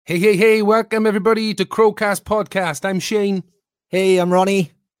Hey, welcome everybody to Crowcast Podcast. I'm Shane. Hey, I'm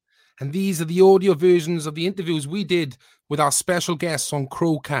Ronnie. And these are the audio versions of the interviews we did with our special guests on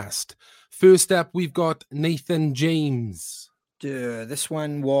Crowcast. First up, we've got Nathan James. This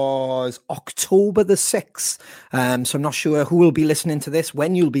one was October the 6th. So I'm not sure who will be listening to this,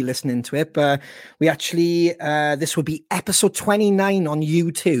 when you'll be listening to it, but we actually, this will be episode 29 on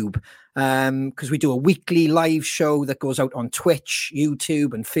YouTube. Because we do a weekly live show that goes out on Twitch,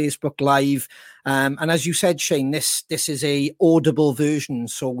 YouTube, and Facebook Live. And as you said, Shane, this is a audible version.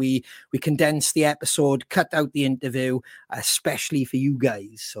 So we condense the episode, cut out the interview, especially for you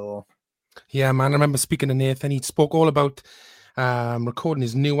guys. So yeah, man, I remember speaking to Nathan. He spoke all about recording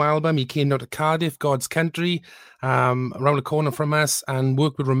his new album. He came down to Cardiff, God's Country, around the corner from us, and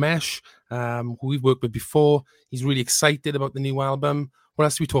worked with Ramesh, who we've worked with before. He's really excited about the new album. What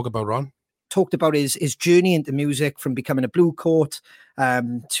else do we talk about, Ron? Talked about his journey into music, from becoming a blue coat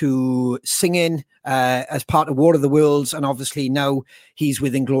to singing as part of War of the Worlds, and obviously now he's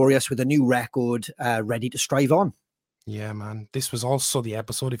with Inglorious with a new record, ready to strive on. Yeah, man. This was also the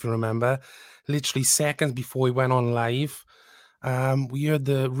episode, if you remember, literally seconds before we went on live. We heard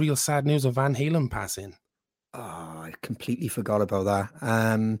the real sad news of Van Halen passing. Oh, I completely forgot about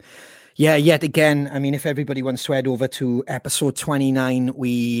that. Yeah, yet again, I mean, if everybody wants to head over to episode 29,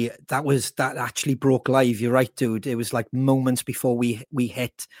 that actually broke live. You're right, dude. It was like moments before we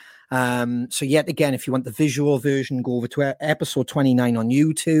hit. So yet again, if you want the visual version, go over to episode 29 on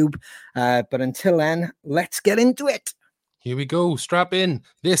YouTube. But until then, let's get into it. Here we go. Strap in.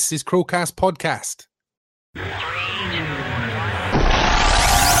 This is Crowcast Podcast.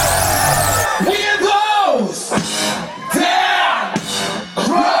 Here goes their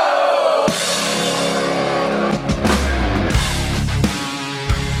crow.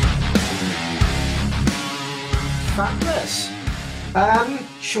 Fabulous.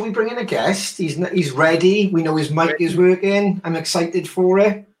 Shall we bring in a guest? He's ready. We know his mic is working. I'm excited for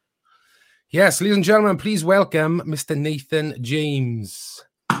it. Yes, ladies and gentlemen, please welcome Mr. Nathan James.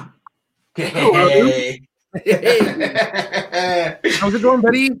 Hey. How's it going,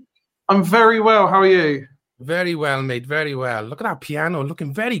 buddy? I'm very well. How are you? Very well, mate. Very well. Look at that piano,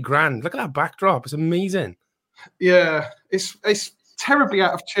 looking very grand. Look at that backdrop. It's amazing. Yeah, it's terribly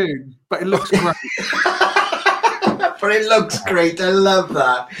out of tune, but it looks great. But it looks great. I love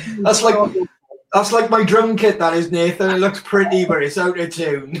that. That's like my drum kit. That is, Nathan. It looks pretty, but it's out of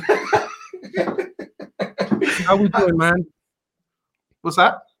tune. How we doing, man? What's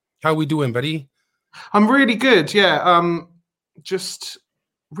that? How we doing, buddy? I'm really good. Yeah. Just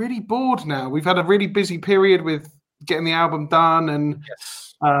really bored now. We've had a really busy period with getting the album done and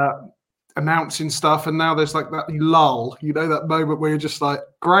announcing stuff, and now there's like that lull. You know, that moment where you're just like,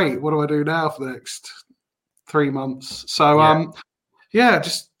 great. What do I do now for the next 3 months? So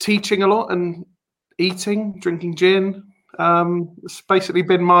just teaching a lot and eating, drinking gin. It's basically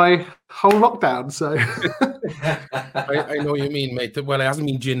been my whole lockdown. So I know what you mean, mate. Well, it hasn't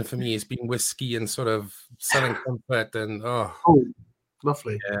been gin for me. It's been whiskey and sort of Southern Comfort and oh,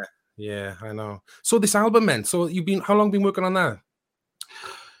 lovely. Yeah, I know. So this album, man. So how long been working on that?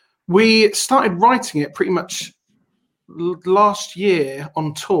 We started writing it pretty much last year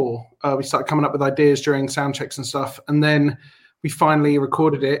on tour. We started coming up with ideas during sound checks and stuff, and then we finally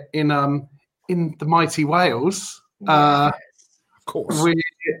recorded it in the mighty Wales. Of course.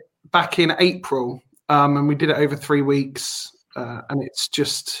 Back in April, and we did it over 3 weeks, and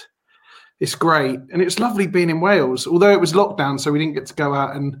it's great, and it's lovely being in Wales. Although it was lockdown, so we didn't get to go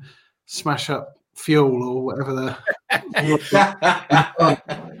out and smash up fuel or whatever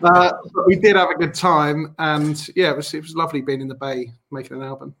but we did have a good time, and yeah, it was lovely being in the Bay making an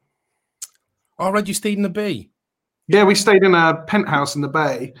album. All right, you stayed in the Bay. Yeah, we stayed in a penthouse in the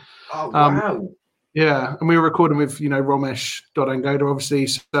Bay. Oh, wow. Yeah, and we were recording with, Romesh Angoda, obviously.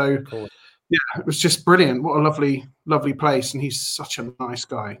 So, Cool. Yeah, it was just brilliant. What a lovely, lovely place. And he's such a nice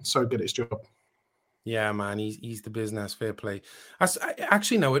guy. So good at his job. Yeah, man, he's the business. Fair play.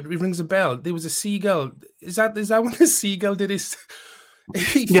 Actually, no, it rings a bell. There was a seagull. Is that when the seagull did his?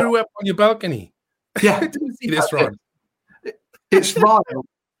 He threw up on your balcony. Yeah, I didn't see this, Ron. It's vile.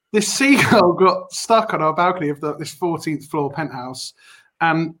 This seagull got stuck on our balcony of this 14th floor penthouse.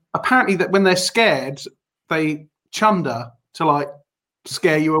 And apparently that when they're scared, they chunder to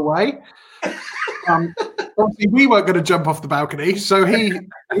scare you away. Obviously we weren't going to jump off the balcony, so he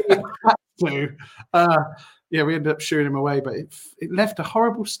had to. We ended up shooing him away, but it left a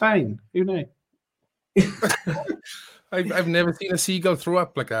horrible stain. Who knew? I've never seen a seagull throw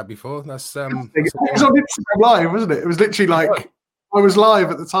up like that before. That's it was on Instagram Live, wasn't it? It was literally I was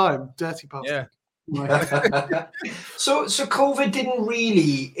live at the time. Dirty bastard. Yeah. So COVID didn't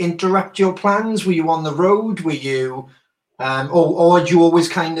really interrupt your plans. Were you on the road? Were you, or did you always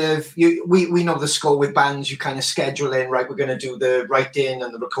kind of? We know the score with bands. You kind of schedule in, right? We're going to do the writing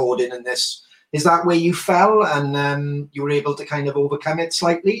and the recording and this. Is that where you fell and you were able to kind of overcome it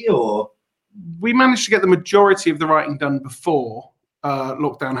slightly, or? We managed to get the majority of the writing done before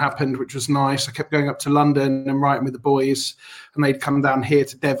lockdown happened, which was nice. I kept going up to London and writing with the boys, and they'd come down here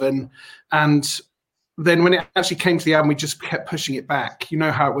to Devon. And then when it actually came to the album, we just kept pushing it back. You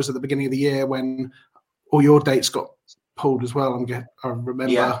know how it was at the beginning of the year when all your dates got pulled as well. I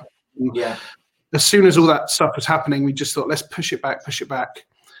remember. Yeah. As soon as all that stuff was happening, we just thought, let's push it back.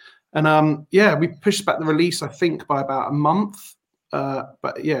 And we pushed back the release, I think, by about a month.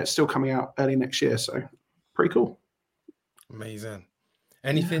 But yeah, it's still coming out early next year. So pretty cool. Amazing.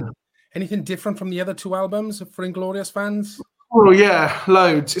 Anything different from the other two albums for Inglorious fans? Oh yeah,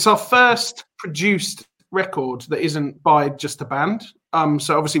 loads. It's our first produced record that isn't by just a band.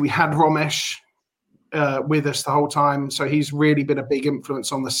 So obviously we had Romesh with us the whole time. So he's really been a big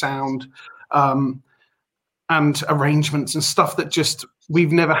influence on the sound and arrangements and stuff that just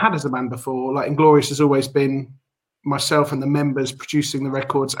we've never had as a band before. Like Inglorious has always been myself and the members producing the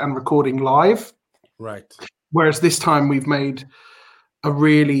records and recording live. Right. Whereas this time we've made a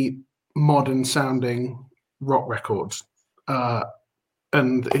really modern sounding rock record.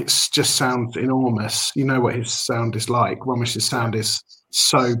 And it's just sounds enormous. You know what his sound is like. Romesh's sound is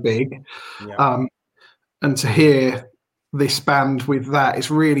so big. Yeah. And to hear this band with that is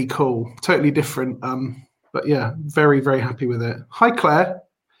really cool. Totally different. But yeah, very, very happy with it. Hi, Claire.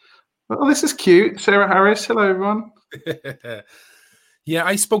 Oh, this is cute. Sarah Harris. Hello, everyone. Yeah,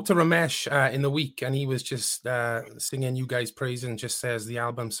 I spoke to Romesh in the week, and he was just singing you guys' praise and just says the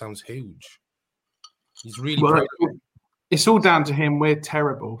album sounds huge. He's really proud of it. It's all down to him. We're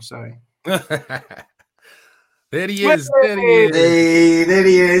terrible, so. There he is. There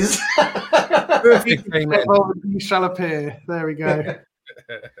he is. Perfect. You shall appear. There we go.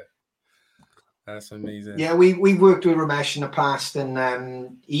 That's amazing. Yeah, we worked with Romesh in the past,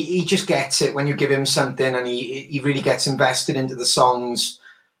 and he just gets it when you give him something, and he really gets invested into the songs.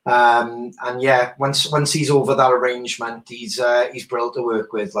 And yeah, once he's over that arrangement, he's brilliant to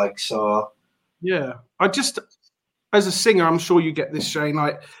work with. Like so. Yeah, as a singer, I'm sure you get this, Shane.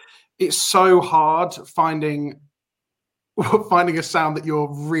 Like, it's so hard finding a sound that you're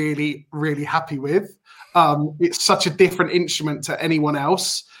really, really happy with. It's such a different instrument to anyone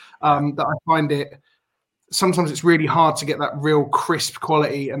else. That I find sometimes it's really hard to get that real crisp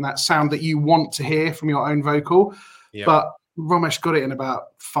quality and that sound that you want to hear from your own vocal. Yeah. But Romesh got it in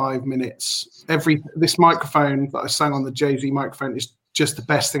about 5 minutes. This microphone that I sang on, the Jay-Z microphone, is just the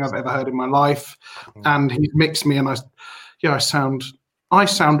best thing I've ever heard in my life. And he's mixed me, and I sound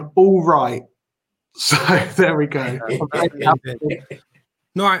all right. So there we go.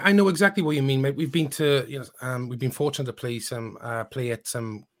 No, I know exactly what you mean, mate. We've been fortunate to play at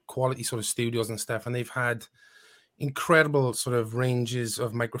some quality sort of studios and stuff, and they've had incredible sort of ranges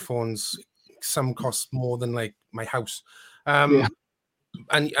of microphones. Some cost more than like my house. And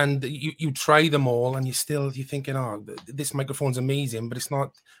you try them all, and you're thinking, oh, this microphone's amazing, but it's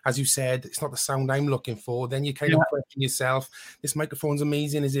not, as you said, it's not the sound I'm looking for. Then you kind of question yourself, this microphone's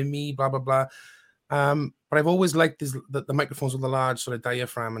amazing, is it me, blah blah blah. But I've always liked the microphones with the large sort of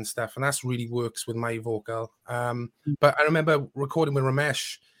diaphragm and stuff, and that's really works with my vocal. But I remember recording with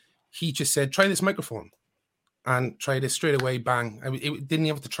Romesh, he just said, try this microphone, and tried it straight away, bang. It didn't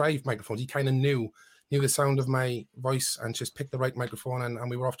have to try microphones. He kind of knew the sound of my voice and just picked the right microphone, and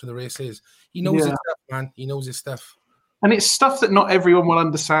we were off to the races. He knows his stuff, man. He knows his stuff. And it's stuff that not everyone will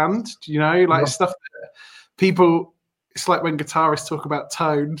understand, you know, like stuff that people, it's like when guitarists talk about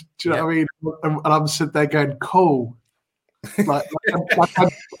tone, do you know what I mean? And I'm sitting there going, cool. like I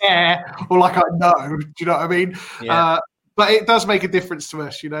care, or like I know, do you know what I mean? Yeah. But it does make a difference to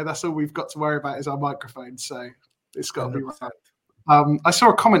us, you know, that's all we've got to worry about is our microphone. So it's got to be right. I saw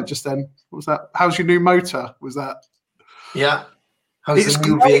a comment just then. What was that? How's your new motor? Was that? Yeah. How's the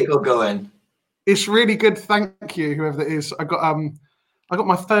new vehicle going? It's really good. Thank you, whoever that is. I got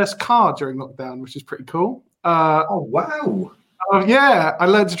my first car during lockdown, which is pretty cool. Oh wow! Yeah, I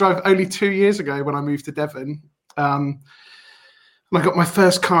learned to drive only 2 years ago when I moved to Devon. And I got my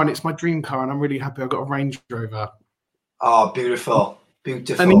first car, and it's my dream car, and I'm really happy. I got a Range Rover. Oh, beautiful.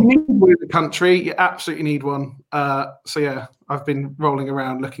 Beautiful. And you need one in the country. You absolutely need one. So yeah, I've been rolling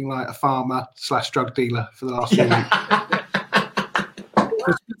around looking like a farmer / drug dealer for the last few weeks.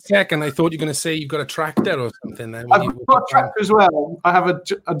 For a second, I thought you were going to say you've got a tractor or something. Then I've got a tractor as well. I have a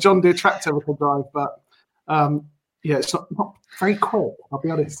John Deere tractor I can drive, but yeah, it's not very quick. I'll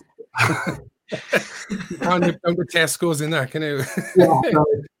be honest. Can't nip down to Tesco's in that, can you? Yeah, no.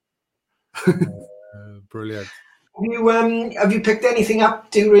 Brilliant. Have you picked anything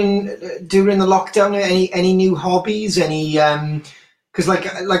up during the lockdown? Any new hobbies? Any because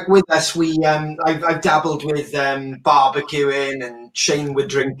like with us, I've dabbled with barbecuing, and Shane with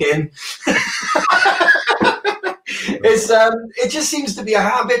drinking. It just seems to be a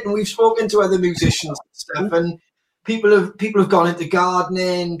habit, and we've spoken to other musicians and stuff, and people have gone into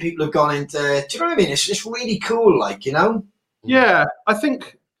gardening. People have gone into, do you know what I mean? It's just really cool, like, you know. Yeah, I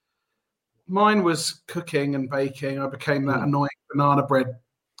think mine was cooking and baking. I became that annoying banana bread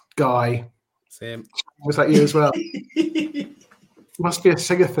guy. Same. Was that you as well? Must be a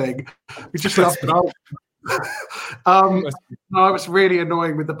singer thing. We just love banana. No, I was really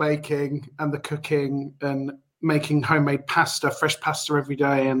annoying with the baking and the cooking and making homemade pasta, fresh pasta every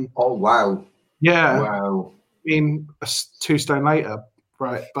day. And oh wow, yeah, wow. I mean, 2 stone later,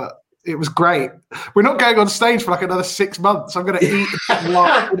 right? But it was great. We're not going on stage for like another 6 months. I'm going to eat.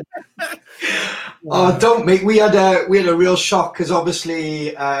 Oh, don't make. We had a real shock because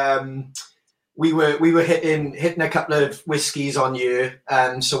obviously we were hitting a couple of whiskies on you,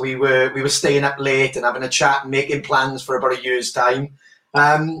 so we were staying up late and having a chat and making plans for about a year's time.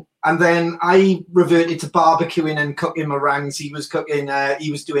 And then I reverted to barbecuing and cooking meringues. He was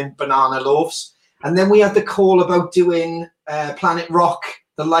doing banana loaves. And then we had the call about doing Planet Rock,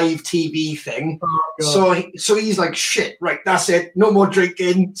 the live TV thing. Oh, so he's like, shit, right, that's it. No more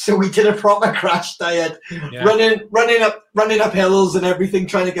drinking. So we did a proper crash diet, running up hills and everything,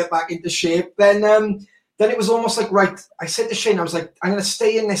 trying to get back into shape. Then it was almost like, right, I said to Shane, I was like, I'm going to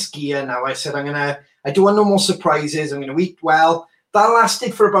stay in this gear now. I said, I don't want no more surprises. I'm going to eat well. That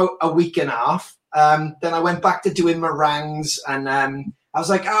lasted for about a week and a half. Then I went back to doing meringues, and I was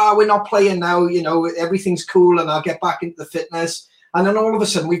like, we're not playing now. You know, everything's cool, and I'll get back into the fitness. And then all of a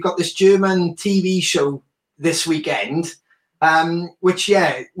sudden, we've got this German TV show this weekend, which,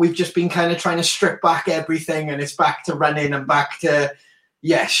 we've just been kind of trying to strip back everything, and it's back to running and back to,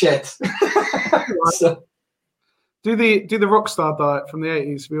 shit. So, do the Rockstar diet from the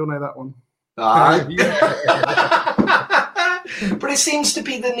 80s. We all know that one. But it seems to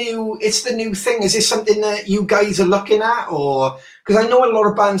be the new thing. Is this something that you guys are looking at, or because I know a lot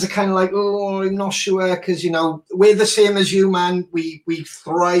of bands are kind of like, oh, I'm not sure, because you know we're the same as you, man. We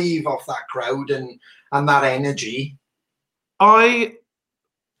thrive off that crowd and that energy. I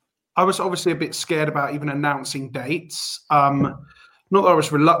was obviously a bit scared about even announcing dates. Not that I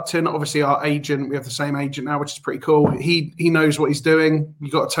was reluctant. Obviously, our agent, we have the same agent now, which is pretty cool. He knows what he's doing.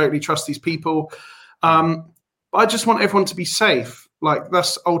 You got to totally trust these people. I just want everyone to be safe. Like,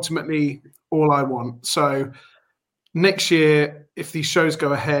 that's ultimately all I want. So next year, if these shows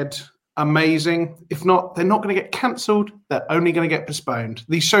go ahead, amazing. If not, they're not going to get cancelled. They're only going to get postponed.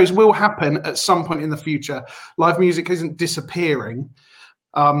 These shows will happen at some point in the future. Live music isn't disappearing.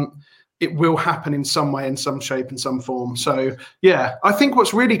 It will happen in some way, in some shape, in some form. So, yeah, I think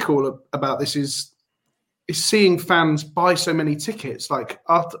what's really cool about this is seeing fans buy so many tickets. Like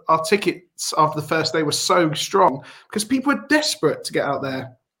our tickets after the first day were so strong because people are desperate to get out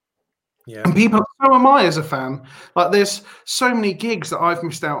there. Yeah. And people, so am I as a fan. Like there's so many gigs that I've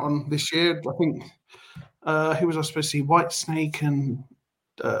missed out on this year. I think, who was I supposed to see? Whitesnake and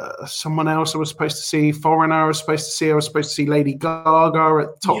someone else I was supposed to see. Foreigner I was supposed to see. I was supposed to see Lady Gaga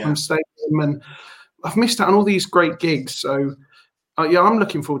at Tottenham Stadium. And I've missed out on all these great gigs. So, I'm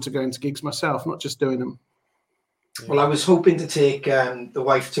looking forward to going to gigs myself, not just doing them. Well, I was hoping to take the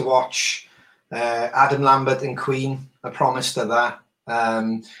wife to watch Adam Lambert and Queen. I promised her that.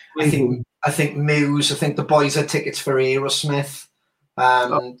 I think Muse. I think the boys had tickets for Aerosmith.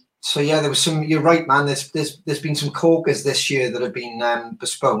 So yeah, there was some. You're right, man. There's been some corkers this year that have been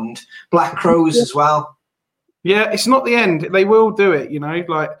postponed. Black Crows as well. Yeah, it's not the end. They will do it. You know,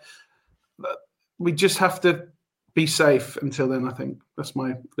 like we just have to be safe until then. I think that's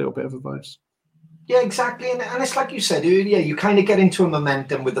my little bit of advice. Yeah, exactly. And it's like you said earlier, you kind of get into a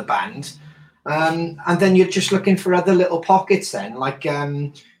momentum with the band, and then you're just looking for other little pockets then. Like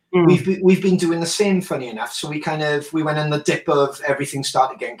we've been doing the same, funny enough. So we went in the dip of everything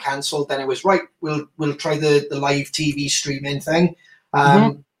started getting cancelled. Then it was, right, we'll try the live TV streaming thing.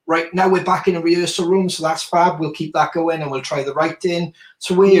 Right now we're back in a rehearsal room, so that's fab. We'll keep that going and we'll try the writing.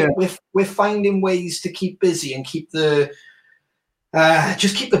 So we're finding ways to keep busy and keep the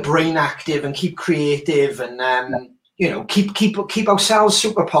just keep the brain active and keep creative and keep ourselves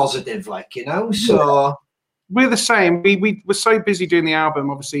super positive, like, you know. So we're the same. We were so busy doing the album,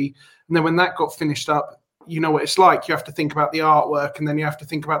 obviously, and then when that got finished up, you know what it's like. You have to think about the artwork, and then you have to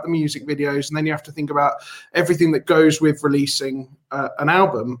think about the music videos, and then you have to think about everything that goes with releasing an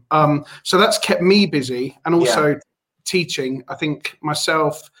album. So that's kept me busy, and also teaching. I think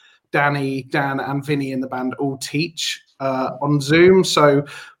myself, Danny, Dan, and Vinny in the band all teach on Zoom. So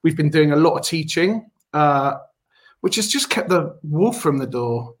we've been doing a lot of teaching, which has just kept the wolf from the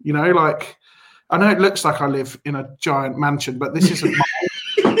door. You know, like, I know it looks like I live in a giant mansion, but this isn't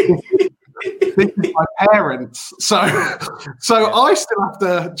this is my parents. So I still have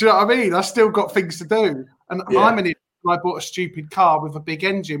to, do you know what I mean? I still got things to do. And I'm an idiot. I bought a stupid car with a big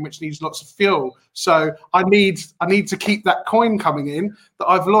engine, which needs lots of fuel. So I need to keep that coin coming in that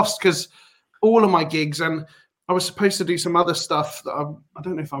I've lost, because all of my gigs, and I was supposed to do some other stuff that I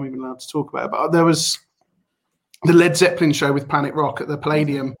don't know if I'm even allowed to talk about, but there was the Led Zeppelin show with Planet Rock at the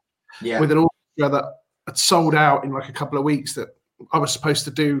Palladium with an orchestra that had sold out in like a couple of weeks that I was supposed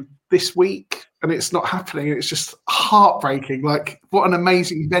to do this week, and it's not happening. It's just heartbreaking. Like, what an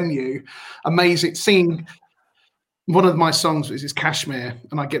amazing venue. Amazing. Seeing one of my songs is Kashmir,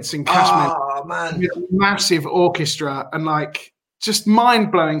 and I get to sing Kashmir. Oh, man. Massive orchestra and like just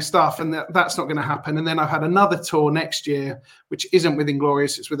mind-blowing stuff, and that's not going to happen. And then I've had another tour next year, which isn't with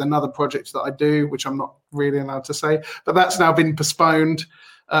Inglorious. It's with another project that I do, which I'm not really allowed to say, but that's now been postponed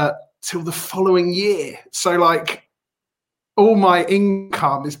till the following year. So like, all my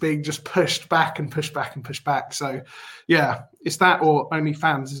income is being just pushed back and pushed back and pushed back. So yeah, it's that or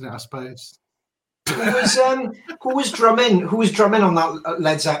OnlyFans, isn't it, I suppose? Who was drumming? Who was drumming on that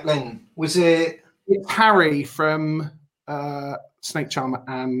Led Zeppelin? Was it? It's Harry from Snake Charmer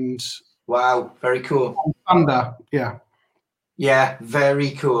and Wow, very cool. Thunder. Yeah,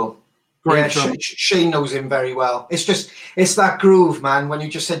 very cool. Great. Yeah, Shane knows him very well. It's that groove, man. When you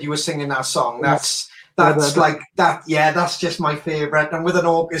just said you were singing that song, that's like that. Yeah, that's just my favorite. And with an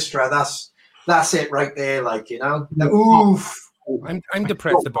orchestra, that's it right there. Like, you know, oof. I'm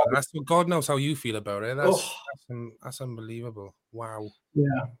depressed about that. So God knows how you feel about it. That's unbelievable. Wow.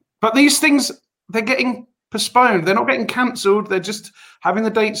 Yeah. But these things, they're getting postponed. They're not getting cancelled. They're just having the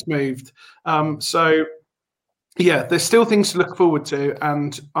dates moved. So yeah, there's still things to look forward to,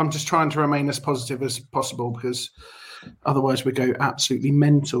 and I'm just trying to remain as positive as possible, because otherwise we go absolutely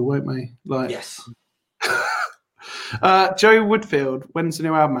mental, won't we? Like, yes. Joe Woodfield, when's the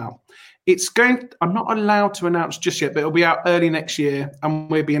new album out? I'm not allowed to announce just yet, but it'll be out early next year,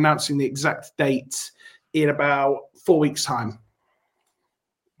 and we'll be announcing the exact date in about 4 weeks' time.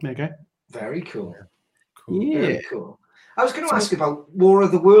 There you go. Very cool. Yeah. Very cool. I was going to ask about War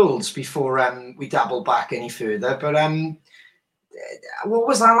of the Worlds before we dabble back any further, but what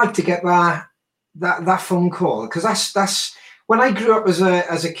was that like to get that phone call? Because that's when I grew up as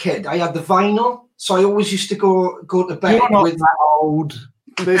a kid. I had the vinyl, so I always used to go to bed with that old.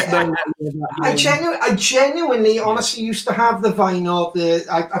 I genuinely, honestly, used to have the vinyl.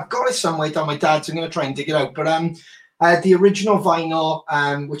 I've got it somewhere down my dad's. I'm going to try and dig it out, but the original vinyl,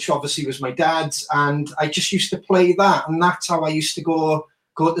 which obviously was my dad's, and I just used to play that, and that's how I used to go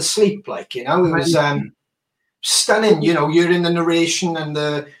to sleep. Like, you know, it was stunning. You know, you're in the narration, and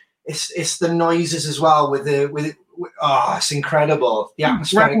it's the noises as well it's incredible. The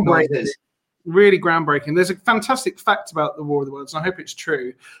atmospheric noises. Really groundbreaking. There's a fantastic fact about the War of the Worlds, and I hope it's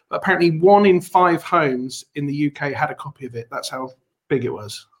true, but apparently 1 in 5 homes in the UK had a copy of it. That's how big it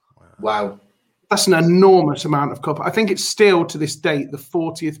was. Wow. That's an enormous amount of copy. I think it's still, to this date, the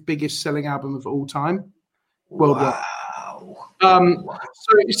 40th biggest selling album of all time worldwide. Wow.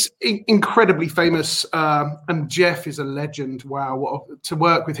 So it's incredibly famous, and Jeff is a legend. Wow, to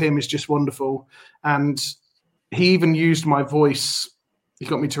work with him is just wonderful. And he even used my voice. He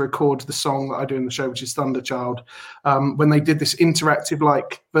got me to record the song that I do in the show, which is Thunderchild, when they did this interactive,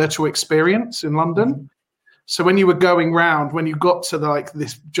 like, virtual experience in London. Mm-hmm. So when you were going round, when you got to like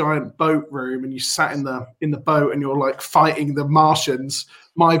this giant boat room and you sat in the boat and you're like fighting the Martians,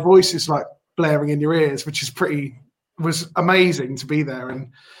 my voice is like blaring in your ears, which was amazing to be there. And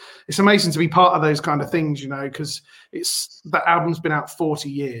it's amazing to be part of those kind of things, you know, because that album's been out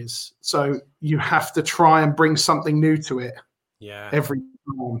 40 years. So you have to try and bring something new to it. Yeah. Every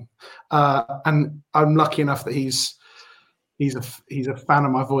time. And I'm lucky enough that he's a fan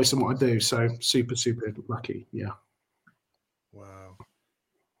of my voice and what I do. So super, super lucky. Yeah. Wow.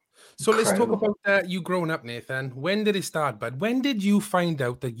 So let's talk about you growing up, Nathan. When did it start? But when did you find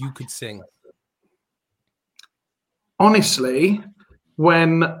out that you could sing? Honestly,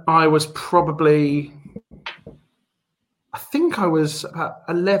 when I was probably, I think I was about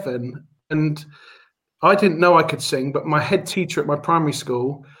 11, and I didn't know I could sing, but my head teacher at my primary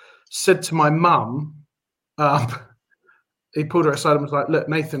school said to my mum, he pulled her aside and was like, "Look,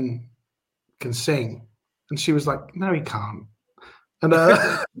 Nathan can sing." And she was like, no, he can't. And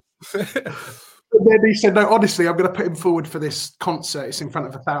and then he said, no, honestly, I'm going to put him forward for this concert. It's in front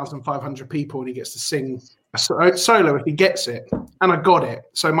of 1,500 people and he gets to sing a solo if he gets it. And I got it.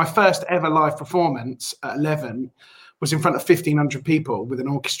 So my first ever live performance at 11 was in front of 1,500 people with an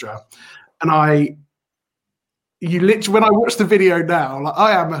orchestra. And when I watch the video now,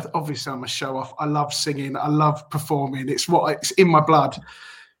 like obviously I'm a show off. I love singing. I love performing. It's in my blood.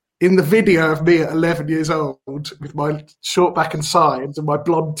 In the video of me at 11 years old with my short back and sides and my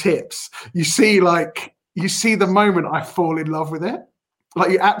blonde tips, you see the moment I fall in love with it.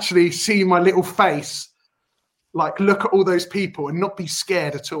 Like you actually see my little face, like look at all those people and not be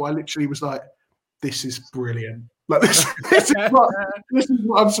scared at all. I literally was like, this is brilliant. Like this is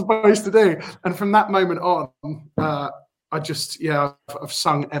what I'm supposed to do. And from that moment on, I've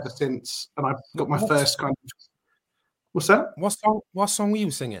sung ever since. And I've got my first kind of, what's that? What song were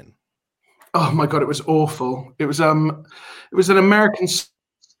you singing? Oh my God, it was awful. It was an American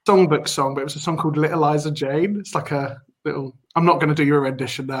songbook song, but it was a song called Little Liza Jane. It's like a little, I'm not going to do your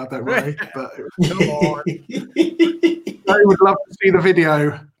rendition now, don't worry. But I would love to see the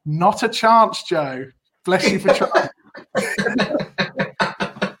video. Not a chance, Joe. Bless you for trying.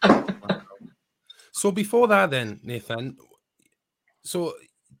 So before that then, Nathan, so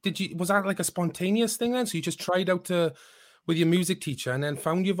was that like a spontaneous thing then? So you just tried out with your music teacher and then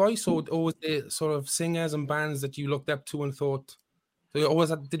found your voice, or was it sort of singers and bands that you looked up to and thought, did you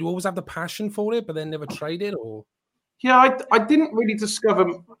always have the passion for it, but then never tried it? Or yeah, I didn't really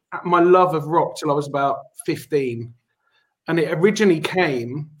discover my love of rock till I was about 15. And it originally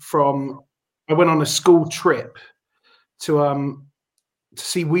came from, I went on a school trip to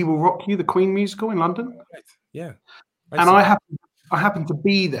see We Will Rock You, the Queen musical in London. Right. Yeah. I happened to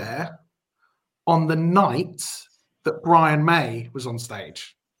be there on the night that Brian May was on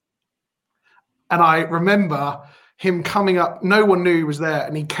stage. And I remember him coming up, no one knew he was there,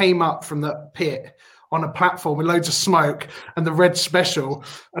 and he came up from the pit on a platform with loads of smoke and the red special,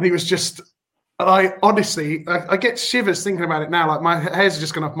 and he was just, and I honestly, I get shivers thinking about it now, like my hair's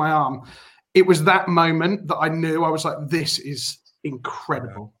just gone off my arm. It was that moment that I knew, I was like, this is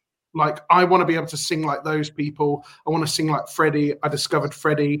incredible. Like, I want to be able to sing like those people. I want to sing like Freddie. I discovered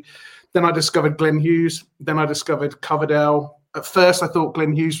Freddie. Then I discovered Glenn Hughes. Then I discovered Coverdale. At first, I thought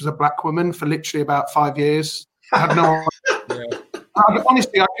Glenn Hughes was a black woman for literally about 5 years. I had no idea.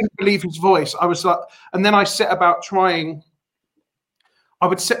 Honestly, I couldn't believe his voice. I was like, and then I set about trying. I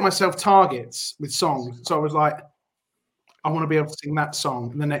would set myself targets with songs. So I was like, I want to be able to sing that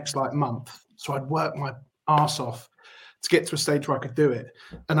song in the next like month. So I'd work my ass off to get to a stage where I could do it.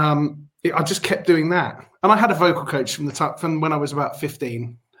 And I just kept doing that. And I had a vocal coach from when I was about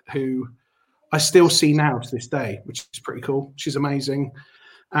 15, who I still see now to this day, which is pretty cool. She's amazing.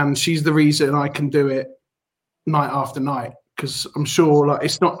 And she's the reason I can do it night after night. Because I'm sure like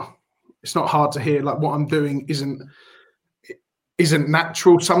it's not hard to hear, like what I'm doing isn't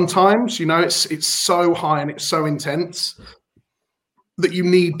natural sometimes, you know, it's so high and it's so intense that you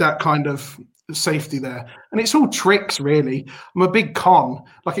need that kind of safety there. And it's all tricks, really. I'm a big con.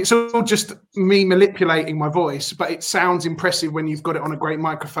 Like, it's all just me manipulating my voice, but it sounds impressive when you've got it on a great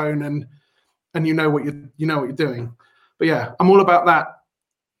microphone and you know what you're doing. But yeah, I'm all about that.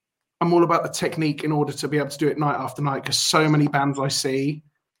 I'm all about the technique in order to be able to do it night after night, because so many bands I see,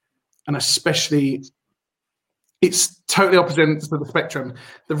 and especially it's totally opposite ends of the spectrum.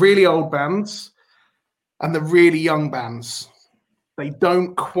 The really old bands and the really young bands, they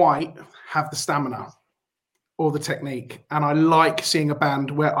don't quite have the stamina or the technique. And I like seeing a band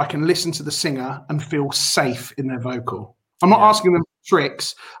where I can listen to the singer and feel safe in their vocal. I'm not asking them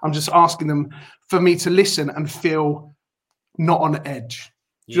tricks. I'm just asking them for me to listen and feel not on edge.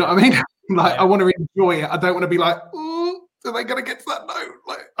 Do you know what I mean? Like, I want to enjoy it. I don't want to be like, oh, are they going to get to that note?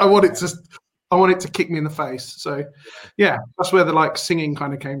 Like, I want it to kick me in the face. So yeah, that's where the like singing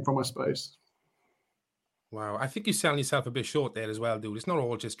kind of came from, I suppose. Wow. I think you're selling yourself a bit short there as well, dude. It's not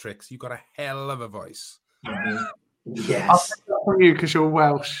all just tricks. You've got a hell of a voice. Yes. I'll take that from you because you're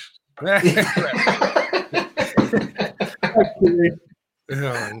Welsh.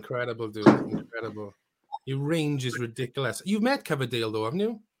 Oh, incredible, dude. Incredible. Your range is ridiculous. You've met Coverdale, though, haven't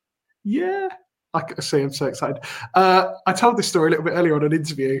you? Yeah. I see, I'm so excited. I told this story a little bit earlier on an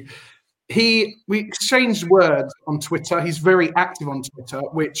interview. We exchanged words on Twitter. He's very active on Twitter,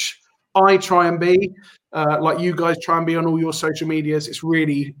 which I try and be, like you guys try and be on all your social medias. It's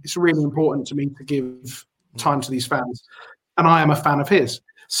really important to me to give time to these fans. And I am a fan of his.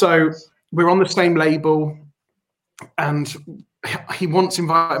 So we're on the same label. And he once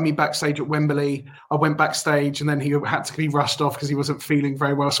invited me backstage at Wembley. I went backstage and then he had to be rushed off because he wasn't feeling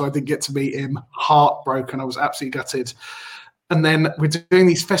very well. So I didn't get to meet him. Heartbroken. I was absolutely gutted. And then we're doing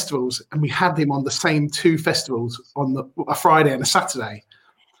these festivals and we had him on the same 2 festivals on a Friday and a Saturday.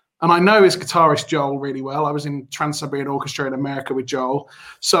 And I know his guitarist Joel really well. I was in Trans-Siberian Orchestra in America with Joel.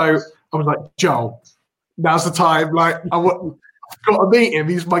 So I was like, Joel, now's the time. Like, I've got to meet him.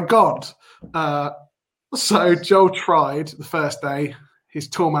 He's my God. So Joel tried the first day. His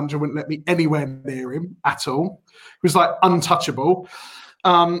tour manager wouldn't let me anywhere near him at all. He was like untouchable.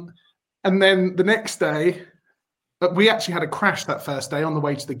 And then the next day, we actually had a crash that first day on the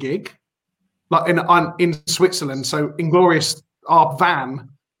way to the gig, like in Switzerland. So Inglorious, our van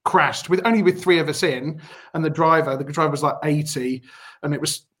crashed with 3 of us in, and the driver was like 80, and it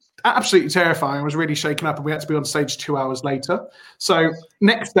was absolutely terrifying. I was really shaken up, and we had to be on stage 2 hours later. So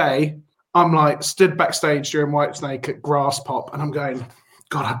next day, I'm like stood backstage during Whitesnake at Grass Pop, and I'm going,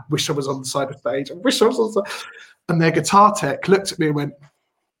 God, I wish I was on the side of the stage. I wish I was on the side. And their guitar tech looked at me and went,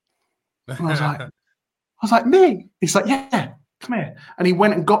 and I was like, me? He's like, yeah, come here. And he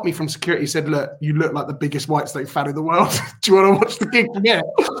went and got me from security. He said, look, you look like the biggest Whitesnake fan in the world. Do you want to watch the gig from here?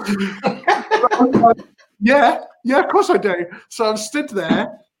 Like, yeah, of course I do. So I'm stood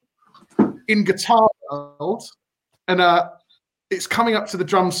there in Guitar World, and it's coming up to the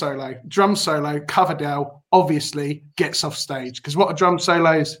drum solo. Coverdale obviously gets off stage because what a drum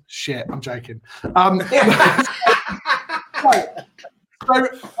solo is. Shit, I'm joking. So I'm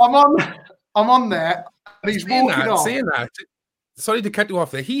on there, and he's walking off. Saying that, sorry to cut you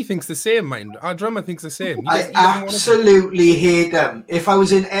off there. He thinks the same, mind. Our drummer thinks the same. I absolutely hate them. If I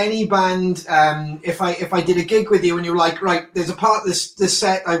was in any band, if I did a gig with you and you were like, right, there's a part of this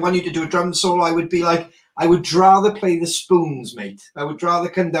set, I want you to do a drum solo, I would be like, I would rather play the spoons, mate. I would rather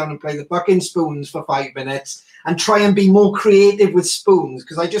come down and play the fucking spoons for 5 minutes and try and be more creative with spoons,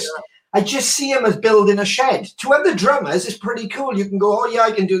 because I just see him as building a shed. To other drummers, it's pretty cool. You can go, oh yeah,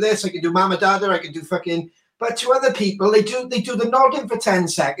 I can do this. I can do Mama Dada. I can do fucking. But to other people, they do the nodding for 10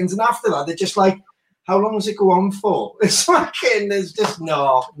 seconds, and after that, they're just like, how long does it go on for? It's fucking. There's just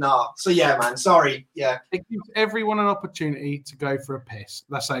no. So yeah, man. Sorry. Yeah. It gives everyone an opportunity to go for a piss.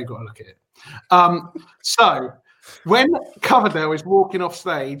 That's how you got to look at it. So when Coverdale is walking off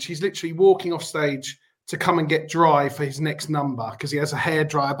stage, he's literally walking off stage to come and get dry for his next number because he has a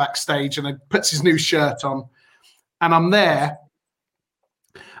hairdryer backstage and he puts his new shirt on. And I'm there,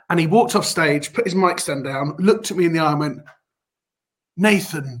 and he walked off stage, put his mic stand down, looked at me in the eye and went,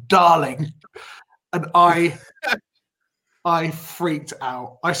 Nathan, darling. And I freaked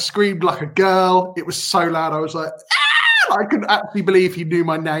out. I screamed like a girl. It was so loud. I was like, ah! I couldn't actually believe he knew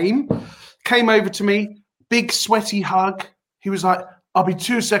my name. Came over to me, big sweaty hug. He was like, I'll be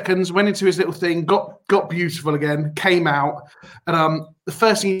 2 seconds, went into his little thing, got beautiful again, came out. And the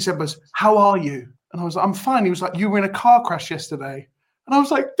first thing he said was, how are you? And I was like, I'm fine. He was like, you were in a car crash yesterday. And I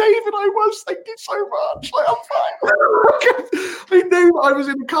was like, David, I was. Thank you so much. Like, I'm fine. He knew I was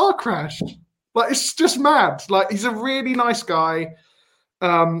in a car crash. Like, it's just mad. Like, he's a really nice guy.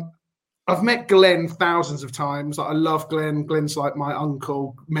 I've met Glenn thousands of times. Like, I love Glenn. Glenn's like my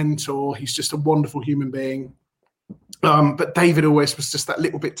uncle, mentor. He's just a wonderful human being. But David always was just that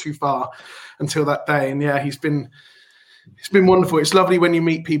little bit too far until that day. And yeah, it's been wonderful. It's lovely when you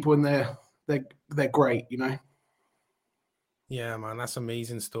meet people and they're great, you know. Yeah, man, that's an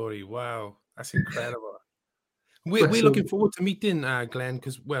amazing story. Wow, that's incredible. We're looking forward to meeting Glenn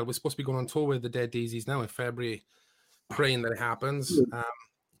because, well, we're supposed to be going on tour with the Dead Daisies now in February, praying that it happens. As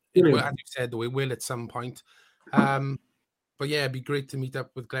you said, we will at some point. But yeah, it'd be great to meet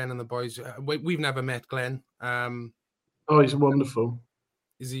up with Glenn and the boys. We've never met Glenn. Oh, he's wonderful.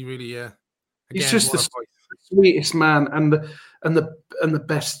 Is he really? Yeah. He's just the sweetest man and the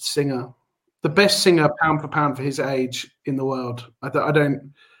best singer. The best singer, pound for pound, for his age in the world. I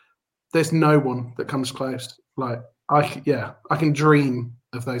don't. There's no one that comes close. Like I can dream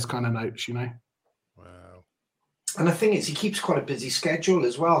of those kind of notes, you know. Wow. And the thing is, he keeps quite a busy schedule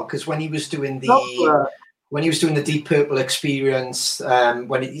as well. Because when he was doing the Deep Purple experience,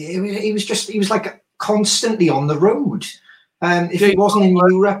 when he was like constantly on the road. If he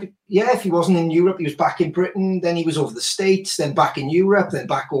wasn't in Europe, he was back in Britain. Then he was over the States, then back in Europe, then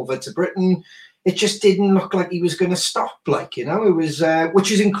back over to Britain. It just didn't look like he was going to stop. Like, you know, it was,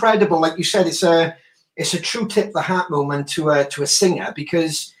 which is incredible. Like you said, it's a true tip the hat moment to a singer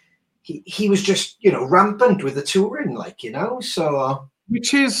because he was just, you know, rampant with the touring, like, you know. So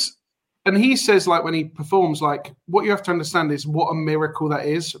which is, and he says, like, when he performs, like, what you have to understand is what a miracle that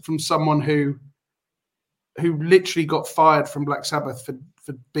is from someone who literally got fired from Black Sabbath for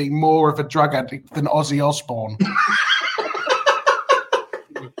being more of a drug addict than Ozzy Osbourne.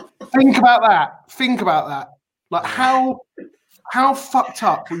 Think about that. Think about that. Like how fucked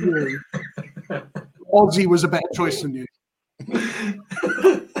up were you? Ozzy was a better choice than you.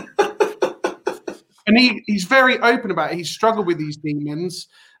 And he's very open about it. He's struggled with these demons,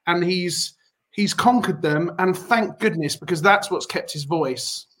 and he's conquered them. And thank goodness, because that's what's kept his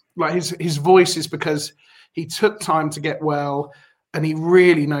voice. Like his voice is because he took time to get well, and he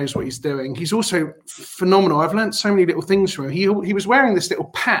really knows what he's doing. He's also phenomenal. I've learned so many little things from him. He was wearing this little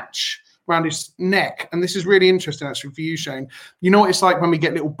patch around his neck, and this is really interesting actually for you, Shane. You know what it's like when we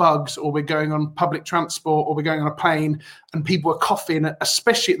get little bugs, or we're going on public transport, or we're going on a plane, and people are coughing,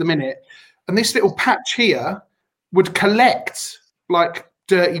 especially at the minute. And this little patch here would collect like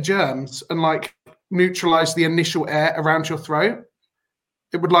dirty germs and like neutralize the initial air around your throat.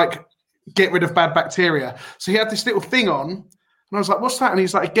 It would like get rid of bad bacteria. So he had this little thing on, and I was like, what's that? And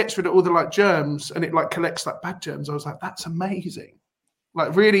he's like, it gets rid of all the like germs, and it like collects like bad germs. I was like, that's amazing.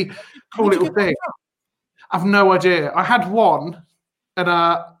 Like really cool little thing. I've no idea. I had one, and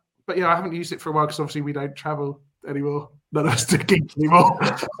but yeah, I haven't used it for a while because obviously we don't travel anymore. None of us do gigs anymore.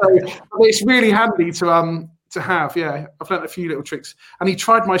 So it's really handy to have. Yeah, I've learned a few little tricks. And he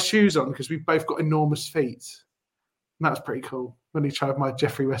tried my shoes on because we've both got enormous feet. And that was pretty cool when he tried my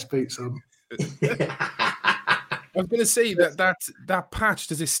Jeffrey West boots on. I was going to say that patch,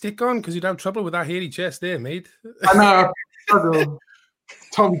 does it stick on? Because you'd have trouble with that hairy chest there, mate. I know.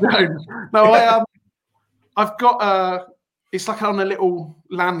 Tom Jones. No, I've got it's like on a little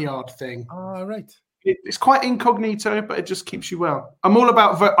lanyard thing. Oh, right. It's quite incognito, but it just keeps you well. I'm all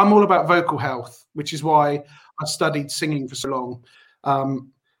about vocal health, which is why I studied singing for so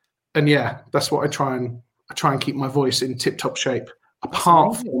long. And yeah, that's what I try and keep my voice in tip-top shape.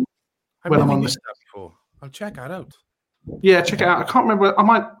 Apart from when I'm on the before. I'll check that out. Yeah, check it out. I can't remember.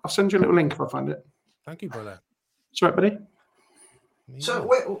 I'll send you a little link if I find it. Thank you, brother. That's right, buddy.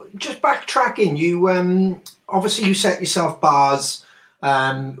 So just backtracking, you obviously you set yourself bars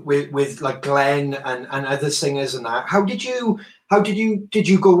with like Glenn and other singers and that. Did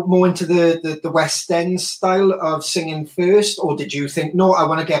you go more into the West End style of singing first, or did you think, no, I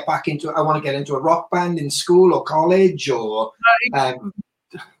want to get into a rock band in school or college, or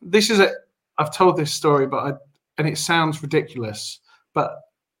this is I've told this story, and it sounds ridiculous, but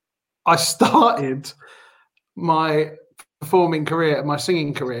I started my performing career, my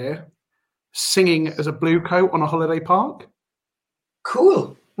singing career, singing as a blue coat on a holiday park.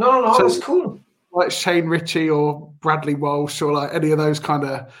 Cool. No, So- that's cool. Like Shane Ritchie or Bradley Walsh or like any of those kind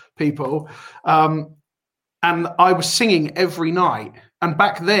of people. And I was singing every night. And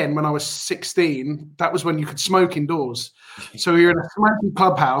back then, when I was 16, that was when you could smoke indoors. So we were in a smoky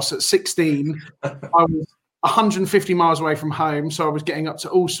clubhouse at 16. I was 150 miles away from home. So I was getting up to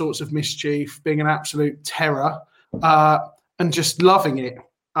all sorts of mischief, being an absolute terror, and just loving it.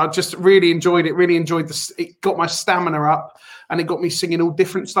 I just really enjoyed it, it got my stamina up, and it got me singing all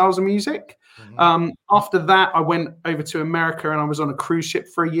different styles of music. Mm-hmm. After that, I went over to America, and I was on a cruise ship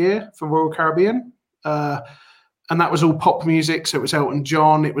for a year for Royal Caribbean. And that was all pop music. So it was Elton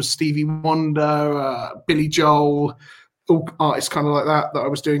John, it was Stevie Wonder, Billy Joel, all artists kind of like that I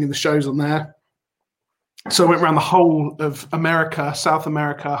was doing in the shows on there. So I went around the whole of America, South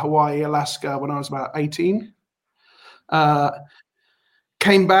America, Hawaii, Alaska when I was about 18.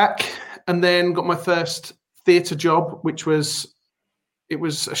 Came back and then got my first theatre job, which was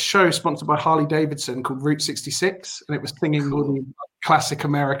a show sponsored by Harley Davidson called Route 66, and it was singing all the classic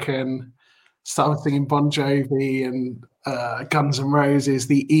American. Started singing Bon Jovi and Guns N' Roses,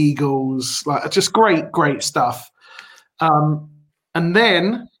 the Eagles, like just great stuff. And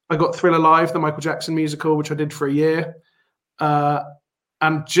then I got Thriller Live, the Michael Jackson musical, which I did for a year.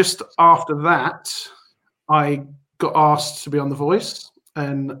 And just after that, I got asked to be on The Voice,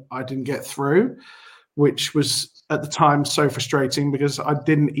 and I didn't get through, which was at the time so frustrating because I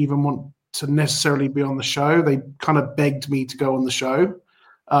didn't even want to necessarily be on the show. They kind of begged me to go on the show.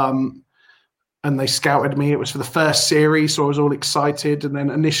 And they scouted me. It was for the first series, so I was all excited and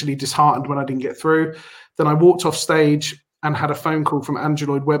then initially disheartened when I didn't get through. Then I walked off stage and had a phone call from Andrew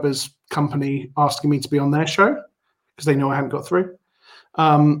Lloyd Webber's company asking me to be on their show because they knew I hadn't got through.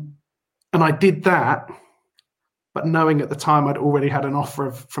 And I did that, but knowing at the time I'd already had an offer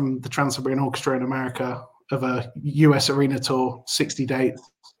from the Trans-Siberian Orchestra in America of a US arena tour, 60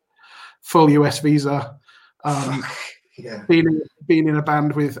 dates, full US visa. Yeah. Being in a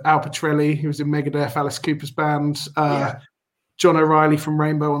band with Al Pitrelli, who was in Megadeth, Alice Cooper's band, John O'Reilly from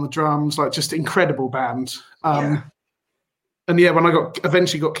Rainbow on the drums, like just incredible band. And yeah, when I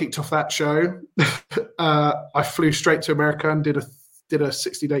eventually got kicked off that show, I flew straight to America and did a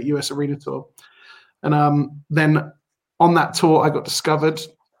 60-day US arena tour. And then on that tour, I got discovered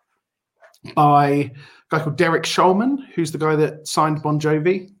by a guy called Derek Shulman, who's the guy that signed Bon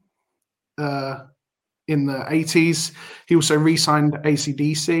Jovi in the 80s. He also re-signed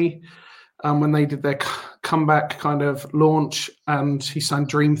AC/DC when they did their comeback kind of launch, and he signed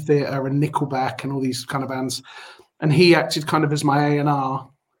Dream Theater and Nickelback and all these kind of bands. And he acted kind of as my A&R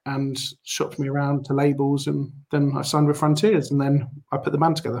and shopped me around to labels, and then I signed with Frontiers, and then I put the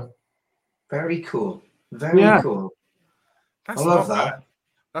band together. Very cool. Very cool. I love that.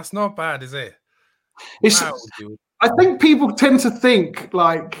 That's not bad, is it? It's. Wow, dude. I think people tend to think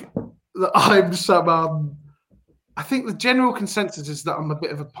like that I'm some. I think the general consensus is that I'm a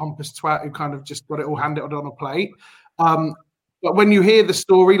bit of a pompous twat who kind of just got it all handed on a plate. But when you hear the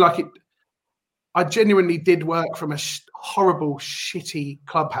story, I genuinely did work from a horrible, shitty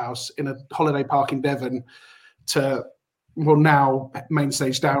clubhouse in a holiday park in Devon to, well, now Main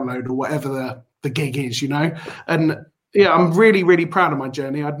Stage Download or whatever the gig is, you know? And yeah, I'm really, really proud of my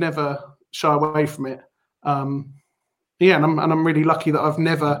journey. I'd never shy away from it. And I'm really lucky that I've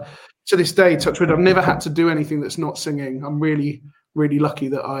never, to this day, touch wood, I've never had to do anything that's not singing. I'm really, really lucky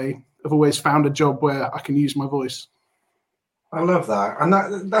that I have always found a job where I can use my voice. I love that,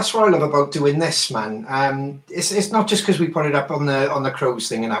 and that's what I love about doing this, man. It's not just because we put it up on the Crows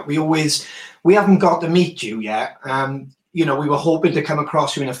thing and that. We haven't got to meet you yet. You know, we were hoping to come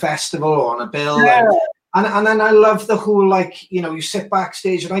across you in a festival or on a bill. Yeah. And then I love the whole, like, you know, you sit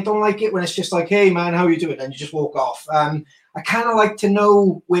backstage, and I don't like it when it's just like, hey man, how you doing? And you just walk off. I kind of like to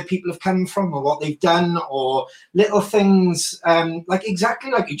know where people have come from or what they've done, or little things, like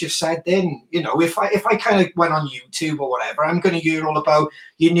exactly like you just said then. You know, if I kind of went on YouTube or whatever, I'm going to hear all about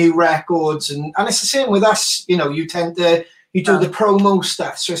your new records. And it's the same with us. You know, you do the promo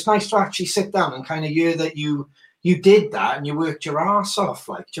stuff. So it's nice to actually sit down and kind of hear that you did that and you worked your ass off.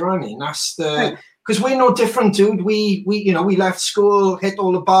 Like, do you know what I mean? That's the... Because we're no different, dude. We left school, hit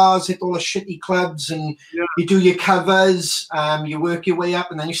all the bars, hit all the shitty clubs, and you do your covers, you work your way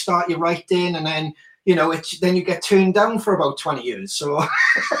up, and then you start your writing, and then, you know, then you get turned down for about 20 years. So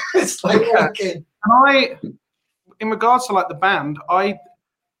it's like, okay. And in regards to like the band, I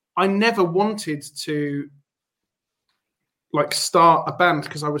never wanted to like start a band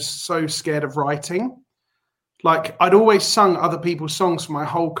because I was so scared of writing. Like, I'd always sung other people's songs for my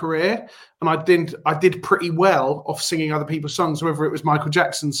whole career, and I did pretty well off singing other people's songs, whether it was Michael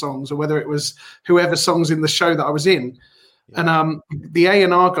Jackson songs or whether it was whoever's songs in the show that I was in. Yeah. And the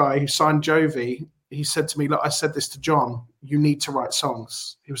A&R guy who signed Jovi, he said to me, look, I said this to John, you need to write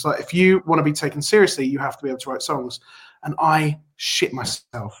songs. He was like, if you want to be taken seriously, you have to be able to write songs. And I shit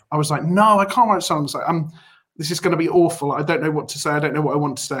myself. I was like, no, I can't write songs. Like, this is going to be awful. I don't know what to say. I don't know what I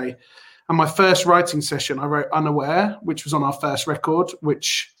want to say. And my first writing session, I wrote Unaware, which was on our first record,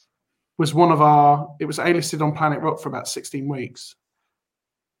 which was it was A-listed on Planet Rock for about 16 weeks.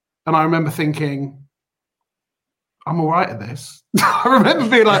 And I remember thinking, I'm all right at this. I remember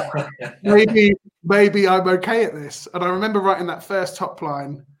being like, maybe I'm okay at this. And I remember writing that first top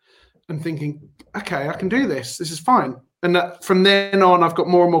line and thinking, okay, I can do this. This is fine. And from then on, I've got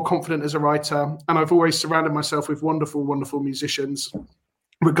more and more confident as a writer. And I've always surrounded myself with wonderful, wonderful musicians,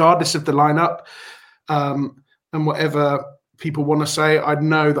 regardless of the lineup, and whatever people want to say. I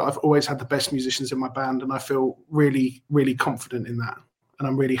know that I've always had the best musicians in my band, and I feel really, really confident in that. And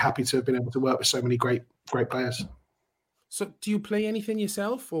I'm really happy to have been able to work with so many great players. So do you play anything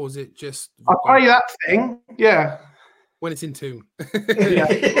yourself, or is it just... I play that thing, yeah. When it's in tune. Yeah.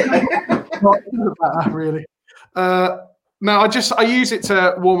 Not that, really. No, I use it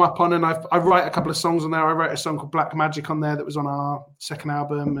to warm up on, and I write a couple of songs on there. I wrote a song called Black Magic on there that was on our second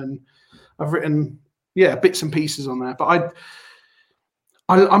album, and I've written, bits and pieces on there. But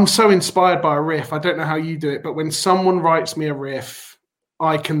I'm so inspired by a riff. I don't know how you do it, but when someone writes me a riff,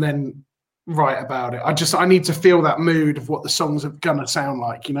 I can then write about it. I need to feel that mood of what the songs are gonna sound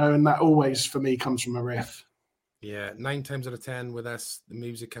like, you know, and that always for me comes from a riff. Yeah, 9 times out of 10 with us, the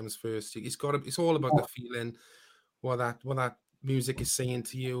music comes first. It's all about the feeling. What that music is saying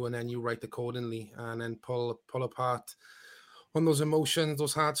to you, and then you write accordingly, and then pull apart on those emotions,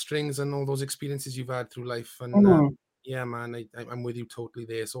 those heartstrings, and all those experiences you've had through life. And yeah, man, I'm with you totally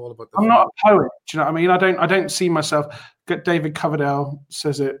there. It's all about the... I'm not a poet. Do you know what I mean? I don't see myself... David Coverdale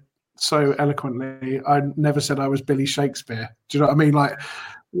says it so eloquently. I never said I was Billy Shakespeare. Do you know what I mean? Like,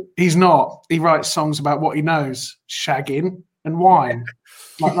 he's not. He writes songs about what he knows, shagging and wine.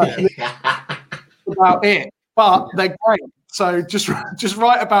 Like, that's about it. But they're great. So just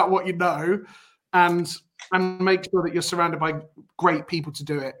write about what you know, and make sure that you're surrounded by great people to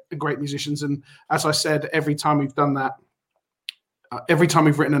do it, and great musicians. And as I said, every time we've done that, every time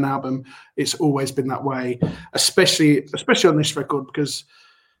we've written an album, it's always been that way, especially on this record, because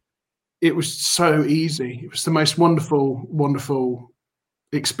it was so easy. It was the most wonderful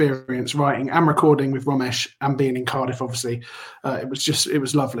experience writing and recording with Romesh and being in Cardiff. Obviously, it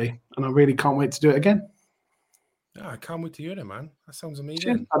was lovely, and I really can't wait to do it again. Yeah, I can't wait to hear it, man. That sounds amazing.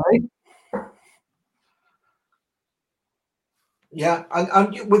 Cheers, buddy. Yeah,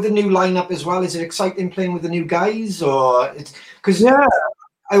 and with the new lineup as well, is it exciting playing with the new guys, or it's because I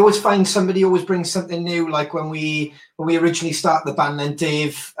always find somebody always brings something new. Like when we originally started the band, then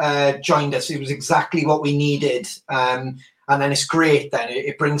Dave joined us. It was exactly what we needed, and then it's great. Then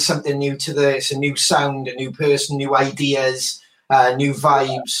it brings something new it's a new sound, a new person, new ideas, new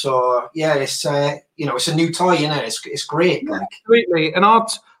vibes. So yeah, it's it's a new toy, isn't it? It's great. Like. Absolutely, and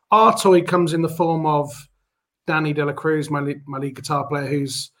our toy comes in the form of Danny De La Cruz, my lead guitar player,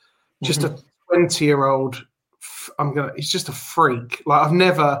 who's just a 20-year-old. He's just a freak. Like I've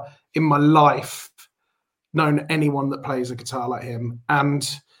never in my life known anyone that plays a guitar like him, and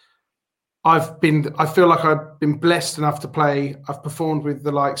I feel like I've been blessed enough to play. I've performed with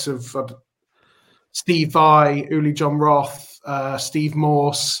the likes of Steve Vai, Uli John Roth, Steve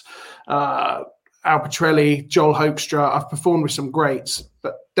Morse, Al Petrelli, Joel Hoekstra. I've performed with some greats,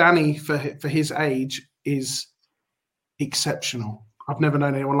 but Danny, for his age, is exceptional. I've never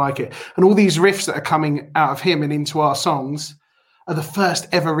known anyone like it. And all these riffs that are coming out of him and into our songs are the first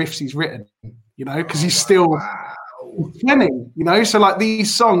ever riffs he's written, because he's still beginning, So like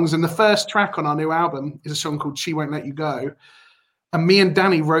these songs, and the first track on our new album is a song called She Won't Let You Go. And me and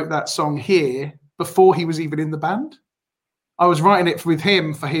Danny wrote that song here before he was even in the band. I was writing it with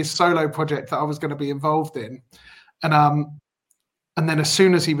him for his solo project that I was going to be involved in. And then as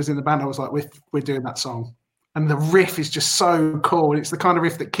soon as he was in the band, I was like, we're doing that song. And the riff is just so cool. It's the kind of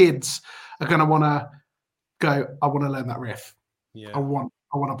riff that kids are going to want to go, I want to learn that riff. Yeah. I want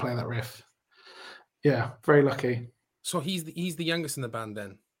to play that riff. Yeah, very lucky. So he's the youngest in the band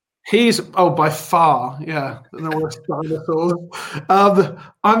then? He's, by far, yeah.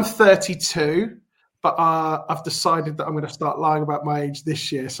 I'm 32, but I've decided that I'm going to start lying about my age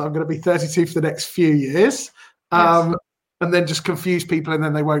this year. So I'm going to be 32 for the next few years. And then just confuse people and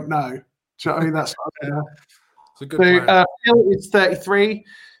then they won't know. Do you know what I mean? That's what I'm going to... It's a good plan. Phil is 33.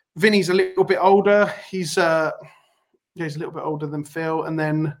 Vinny's a little bit older. He's a little bit older than Phil. And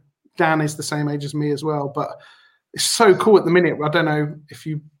then Dan is the same age as me as well. But it's so cool at the minute. I don't know if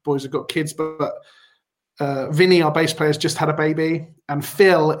you boys have got kids, but Vinny, our bass player, has just had a baby. And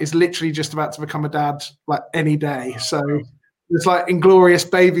Phil is literally just about to become a dad like any day. So there's like inglorious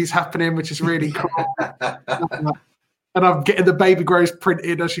babies happening, which is really cool. And I'm getting the baby grows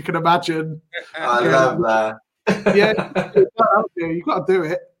printed, as you can imagine. I love that. Yeah, you got to do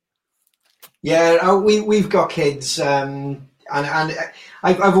it. Yeah, we've got kids, and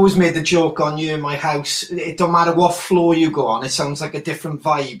I've always made the joke on you in my house. It don't matter what floor you go on, it sounds like a different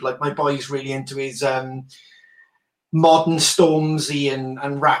vibe. Like my boy's really into his modern Stormzy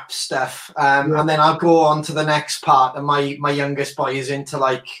and rap stuff, and then I'll go on to the next part. And my youngest boy is into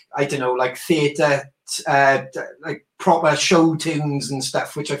like theatre. Like proper show tunes and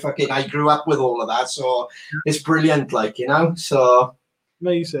stuff, which I grew up with all of that, so it's brilliant, so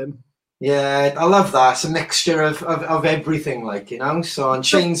amazing. Yeah, I love that. It's a mixture of everything, so, and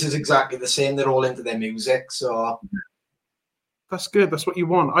Shane's is exactly the same. They're all into their music, so that's good. That's what you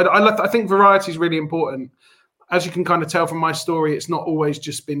want. I think variety is really important. As you can kind of tell from my story, it's not always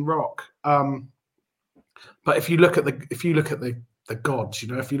just been rock, but if you look at the gods,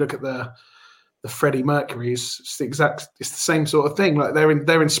 if you look at the Freddie Mercury's, it's the same sort of thing. Like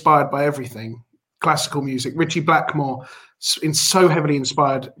they're inspired by everything. Classical music, Richie Blackmore, so heavily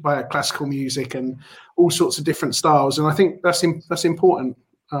inspired by classical music and all sorts of different styles. And I think that's important.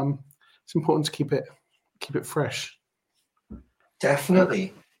 It's important to keep it fresh.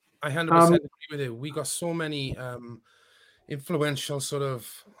 Definitely. I 100% agree with you. We got so many influential sort of.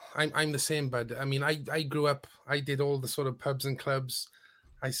 I'm the same, bud. I mean, I grew up. I did all the sort of pubs and clubs.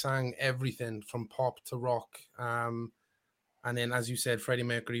 I sang everything from pop to rock. And then, as you said, Freddie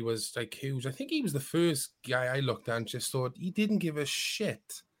Mercury was like huge. I think he was the first guy I looked at and just thought he didn't give a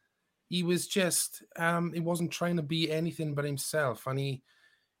shit. He was just, he wasn't trying to be anything but himself. And he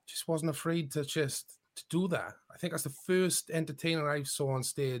just wasn't afraid to do that. I think that's the first entertainer I saw on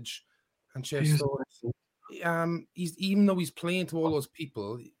stage and just thought, even though he's playing to all those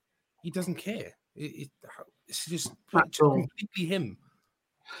people, he doesn't care. It's just completely him.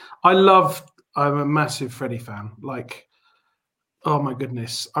 I'm a massive Freddie fan. Like, oh my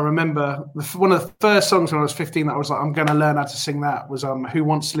goodness. I remember one of the first songs when I was 15 that I was like, I'm going to learn how to sing that was Who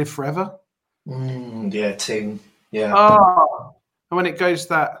Wants to Live Forever? Yeah, tune. Yeah. Oh, and when it goes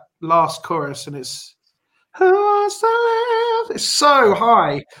that last chorus and it's It's so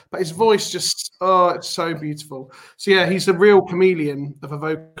high, but his voice just, it's so beautiful. So yeah, he's a real chameleon of a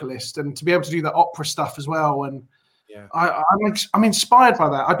vocalist, and to be able to do the opera stuff as well. And Yeah. I'm inspired by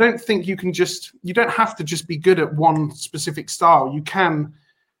that. I don't think you don't have to just be good at one specific style. You can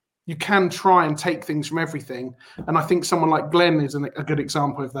try and take things from everything. And I think someone like Glenn is a good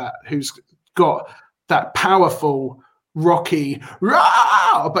example of that, who's got that powerful, rocky,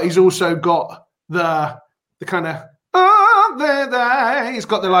 rah, but he's also got the kind of, he's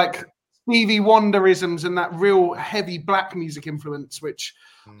got the like Stevie Wonderisms and that real heavy black music influence, which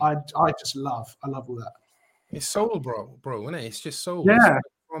I just love. I love all that. It's soul, bro, isn't it? It's just soul. Yeah. It's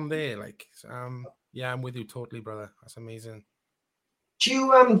from there, like, yeah, I'm with you totally, brother. That's amazing. Do you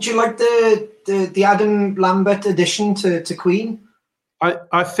like the Adam Lambert addition to Queen?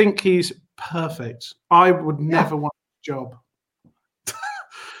 I think he's perfect. I would never want a job.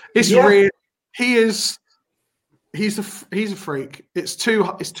 It's real. He's a freak. It's too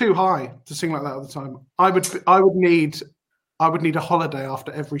high to sing like that all the time. I would need a holiday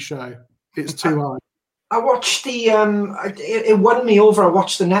after every show. It's too high. I watched it won me over. I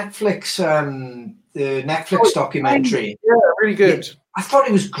watched the Netflix documentary. Yeah, really good. I thought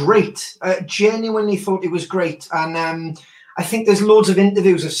it was great. Genuinely thought it was great. And I think there's loads of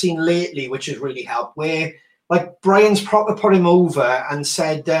interviews I've seen lately, which has really helped, where like Brian's proper put him over and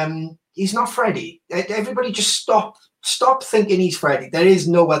said, he's not Freddie. Everybody just stop thinking he's Freddie. There is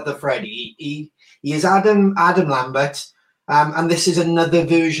no other Freddie. He is Adam Lambert. And this is another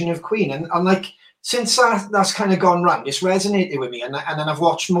version of Queen. And I'm like, since that's kind of gone round, it's resonated with me, and then I've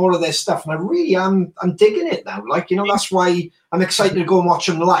watched more of their stuff, and I really I'm digging it now. Like, you know, that's why I'm excited to go and watch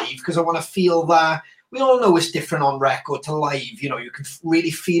them live, because I want to feel that. We all know it's different on record to live. You know, you can really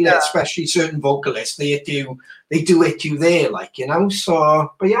feel it, especially certain vocalists. They do hit you there, like, you know.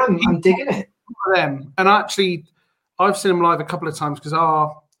 So, but yeah, I'm digging it. Them, and actually, I've seen them live a couple of times because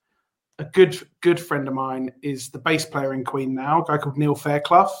a good friend of mine is the bass player in Queen now, a guy called Neil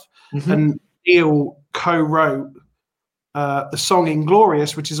Fairclough, and Neil co-wrote the song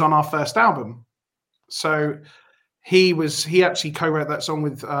 "Inglorious," which is on our first album. So he actually co-wrote that song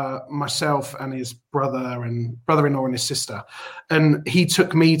with myself and his brother-in-law and his sister, and he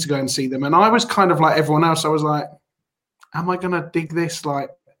took me to go and see them. And I was kind of like everyone else. I was like, "Am I gonna dig this?"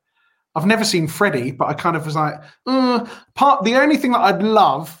 Like, I've never seen Freddie, but I kind of was like, the only thing that I'd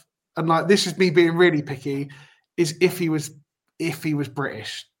love, and like this is me being really picky, is if he was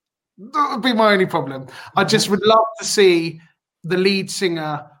British. That would be my only problem. I just would love to see the lead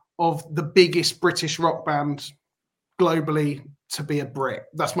singer of the biggest British rock band globally to be a Brit.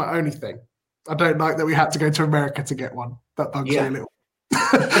 That's my only thing. I don't like that we had to go to America to get one. That bugs me a little.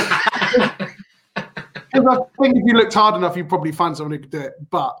 I think if you looked hard enough, you'd probably find someone who could do it.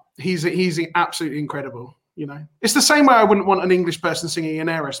 But he's absolutely incredible. You know, it's the same way I wouldn't want an English person singing in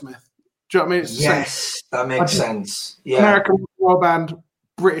Aerosmith. Do you know what I mean? It's the same. That makes sense. Yeah, American rock and roll band,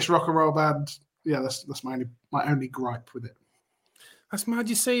 British rock and roll band. Yeah, that's my only gripe with it. That's mad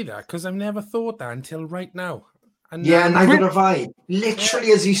you say that, because I've never thought that until right now. And neither have I.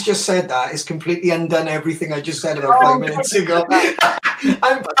 Literally, as he's just said that, it's completely undone everything I just said about 5 minutes ago.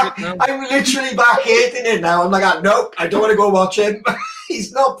 I'm literally back hating it now. I'm like, nope, I don't want to go watch him.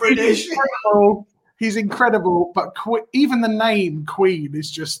 He's not British. He's incredible, but even the name Queen is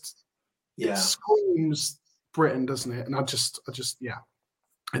just it screams Britain, doesn't it? And I just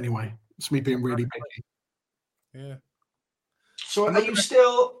Anyway, it's me being really picky. Yeah. So are you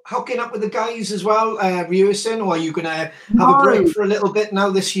still hooking up with the guys as well, rehearsing, or are you going to have a break for a little bit now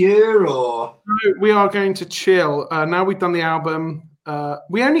this year? Or no, we are going to chill. Now we've done the album.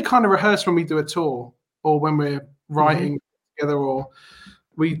 We only kind of rehearse when we do a tour or when we're writing together, or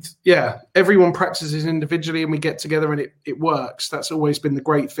everyone practices individually and we get together and it works. That's always been the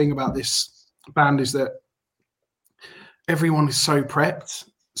great thing about this band, is that everyone is so prepped.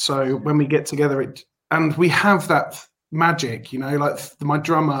 So when we get together, and we have that magic, you know, like my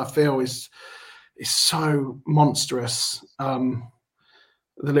drummer Phil is so monstrous. The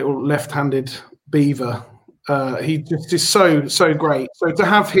little left-handed beaver, he just is so great. So to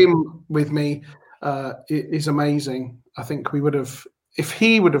have him with me is amazing. I think we would have, if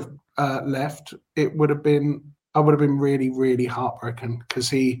he would have left, I would have been really, really heartbroken, because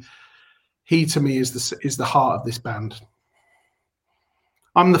he to me is the heart of this band.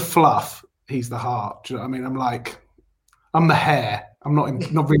 I'm the fluff, he's the heart. Do you know what I mean? I'm the hair. I'm not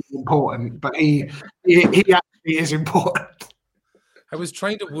really important, but he actually is important. I was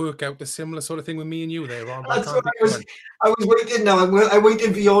trying to work out the similar sort of thing with me and you there, Ron. That's what I was waiting now. I'm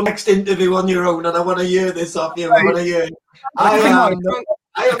waiting for your next interview on your own, and I want to hear this off you. I want to hear. I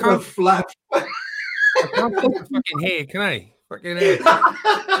am a flap. I can't take the fucking hair, can I? Fucking hair.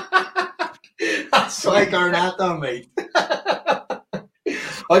 That's why I'm going out there, mate.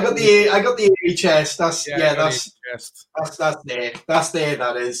 I got the airy chest. That's there. That's there.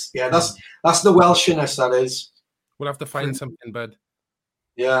 That is. Yeah, that's the Welshiness. That is. We'll have to find something, bud.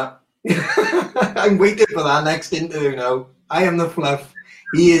 Yeah. I'm waiting for that next interview now. I am the fluff.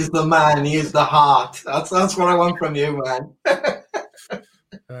 He is the man. He is the heart. That's what I want from you, man.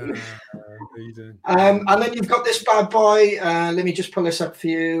 And then you've got this bad boy. Let me just pull this up for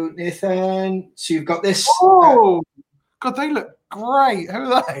you, Nathan. So you've got this. Oh, God, they look great.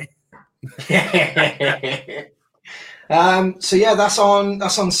 Who are they? So yeah, that's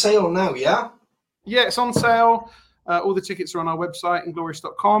on sale now. Yeah. Yeah, it's on sale. All the tickets are on our website,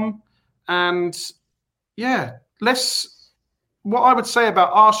 inglorious.com. And yeah, what I would say about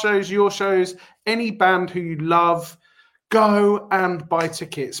our shows, your shows, any band who you love, go and buy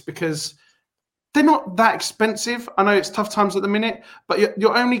tickets because they're not that expensive. I know it's tough times at the minute, but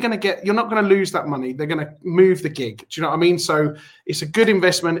you're only going to you're not going to lose that money. They're going to move the gig. Do you know what I mean? So it's a good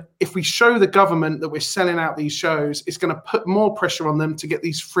investment. If we show the government that we're selling out these shows, it's going to put more pressure on them to get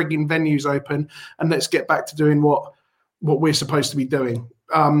these frigging venues open. And let's get back to doing what we're supposed to be doing.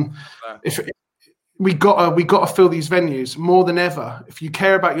 We got to fill these venues more than ever. If you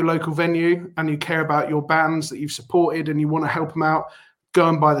care about your local venue and you care about your bands that you've supported and you want to help them out, go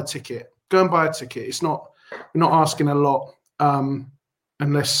and buy the ticket. Go and buy a ticket. We're not asking a lot. And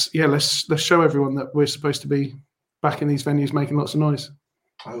let's show everyone that we're supposed to be back in these venues making lots of noise.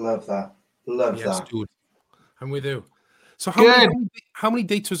 I love that. Love that. Dude. And we do. So how many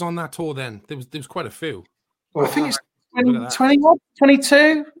dates was on that tour then? There was quite a few. I think it's 21,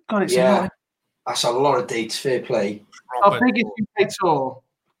 22. God, it's a lot. That's a lot of dates. Fair play. Our biggest UK tour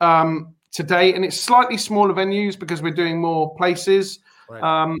to date, and it's slightly smaller venues because we're doing more places.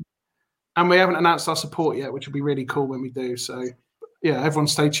 Right. And we haven't announced our support yet, which will be really cool when we do. So, yeah, everyone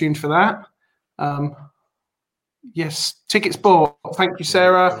stay tuned for that. Yes, tickets bought. Thank you,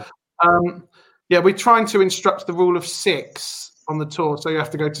 Sarah. We're trying to instruct the rule of 6 on the tour, so you have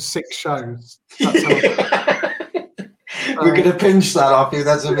to go to 6 shows. That's we're going to pinch that off you.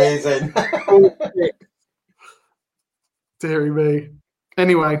 That's amazing. Deary me.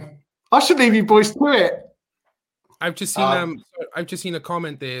 Anyway, I should leave you boys to it. I've just seen a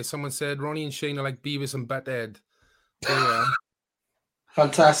comment there. Someone said Ronnie and Shane are like Beavis and Butthead. So,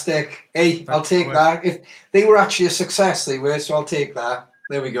 fantastic. Hey, I'll take that. If they were actually a success, they were, so I'll take that.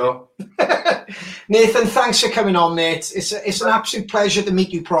 There we go. Nathan, thanks for coming on, mate. It's an absolute pleasure to meet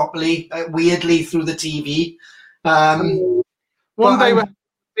you properly, weirdly through the TV. One day we'll have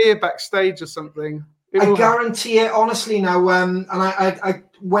beer backstage or something. I guarantee it, honestly. Now, and I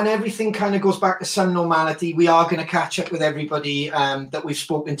when everything kind of goes back to some normality, we are going to catch up with everybody that we've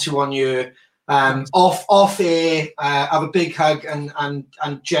spoken to on your off air. Have a big hug and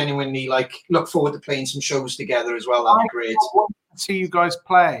genuinely look forward to playing some shows together as well. That'd be great. I want to see you guys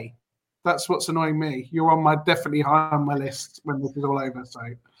play. That's what's annoying me. You're definitely high on my list when this is all over. So,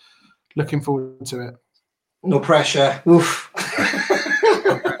 looking forward to it. No pressure. Oof.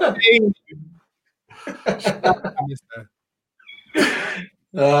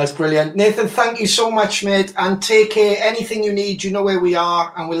 That's brilliant, Nathan. Thank you so much, mate, and take care. Anything you need, you know where we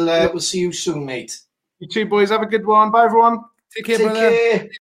are, and we'll see you soon, mate. You two boys have a good one. Bye, everyone. Take care, brother.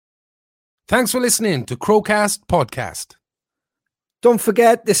 Thanks for listening to Crowcast Podcast. Don't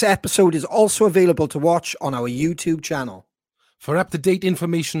forget, this episode is also available to watch on our YouTube channel. For up-to-date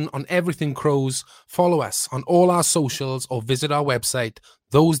information on everything Crows, follow us on all our socials or visit our website,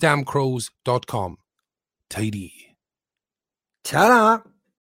 thosedamncrows.com. Tidy. Ta-da!